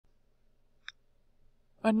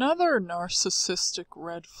Another narcissistic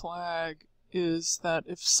red flag is that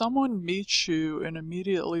if someone meets you and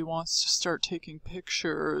immediately wants to start taking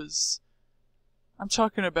pictures, I'm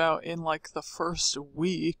talking about in like the first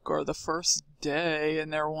week or the first day,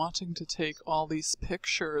 and they're wanting to take all these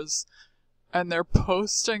pictures and they're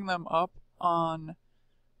posting them up on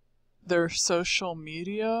their social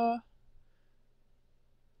media,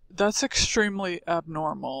 that's extremely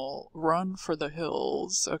abnormal. Run for the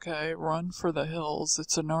hills, okay? Run for the hills.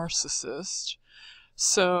 It's a narcissist.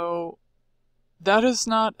 So that is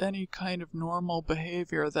not any kind of normal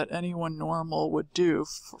behavior that anyone normal would do.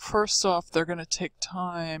 First off, they're going to take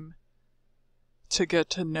time to get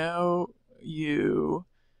to know you.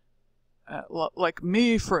 Like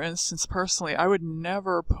me, for instance, personally, I would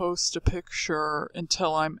never post a picture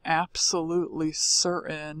until I'm absolutely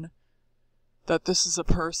certain that this is a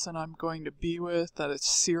person I'm going to be with, that it's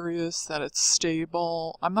serious, that it's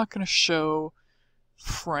stable. I'm not going to show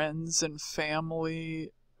friends and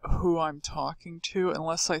family who I'm talking to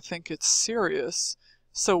unless I think it's serious.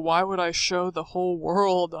 So why would I show the whole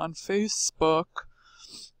world on Facebook?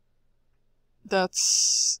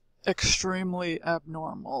 That's extremely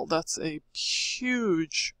abnormal. That's a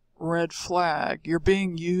huge red flag. You're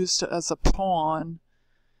being used as a pawn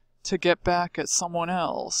to get back at someone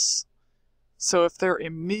else. So if they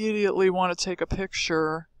immediately want to take a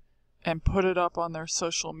picture and put it up on their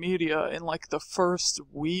social media in like the first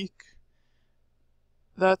week,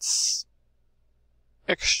 that's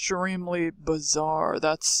extremely bizarre.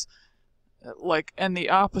 That's like, and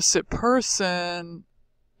the opposite person,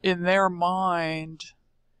 in their mind,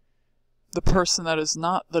 the person that is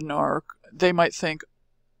not the narc, they might think,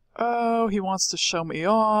 oh, he wants to show me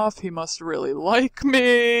off, he must really like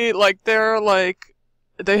me. Like,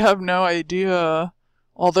 they have no idea,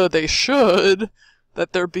 although they should,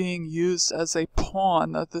 that they're being used as a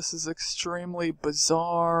pawn, that this is extremely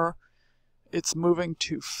bizarre. It's moving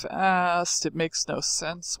too fast. It makes no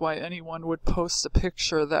sense why anyone would post a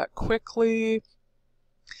picture that quickly.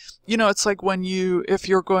 You know, it's like if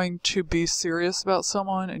you're going to be serious about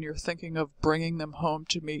someone and you're thinking of bringing them home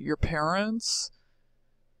to meet your parents,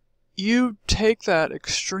 you take that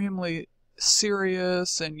extremely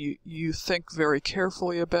serious and you think very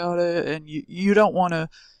carefully about it, and you don't want to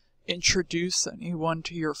introduce anyone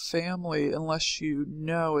to your family unless you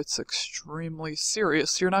know it's extremely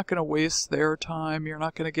serious. You're not going to waste their time. You're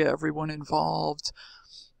not going to get everyone involved.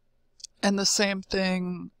 And the same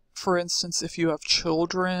thing, for instance, if you have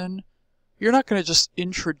children, you're not going to just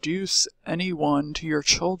introduce anyone to your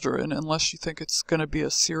children unless you think it's going to be a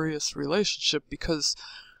serious relationship, because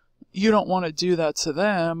you don't want to do that to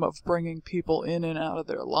them, of bringing people in and out of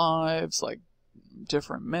their lives, like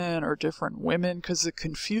different men or different women, because it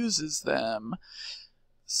confuses them.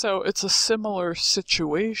 So it's a similar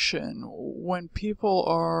situation when people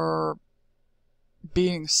are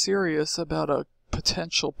being serious about a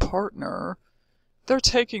potential partner. They're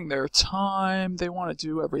taking their time. They want to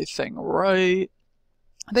do everything right.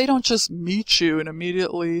 They don't just meet you and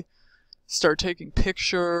immediately start taking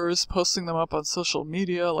pictures, posting them up on social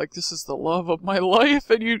media like this is the love of my life,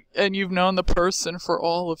 and you've known the person for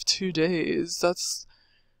all of 2 days.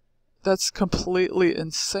 That's completely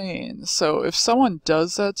insane. So if someone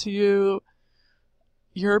does that to you,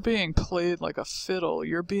 you're being played like a fiddle.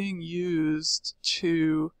 You're being used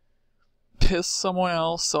to piss someone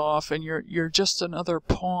else off, and you're just another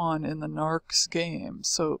pawn in the narc's game.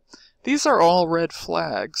 So these are all red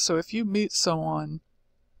flags. So if you meet someone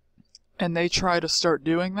and they try to start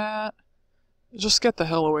doing that, just get the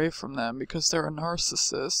hell away from them, because they're a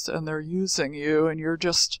narcissist and they're using you, and you're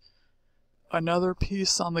just another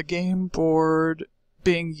piece on the game board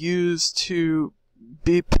being used to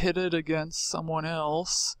be pitted against someone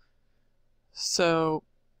else. So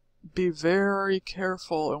be very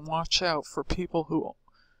careful and watch out for people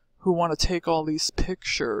who want to take all these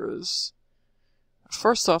pictures.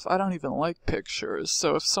 First off, I don't even like pictures,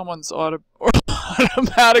 so if someone's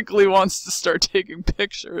automatically wants to start taking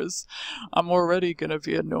pictures, I'm already gonna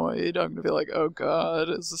be annoyed. I'm gonna be like, oh god,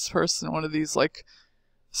 is this person one of these like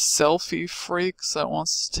selfie freaks that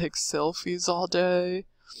wants to take selfies all day?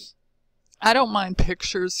 I don't mind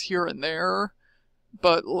pictures here and there,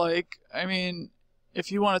 but like, I mean, if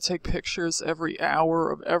you want to take pictures every hour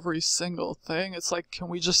of every single thing, it's like, can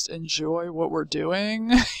we just enjoy what we're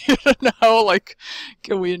doing? You know, like,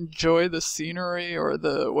 can we enjoy the scenery or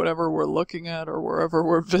the whatever we're looking at or wherever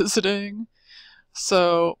we're visiting?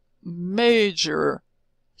 So, major,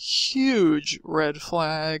 huge red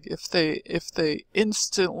flag if they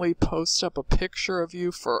instantly post up a picture of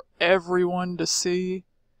you for everyone to see.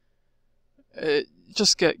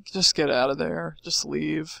 Just get out of there. Just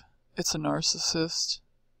leave. It's a narcissist.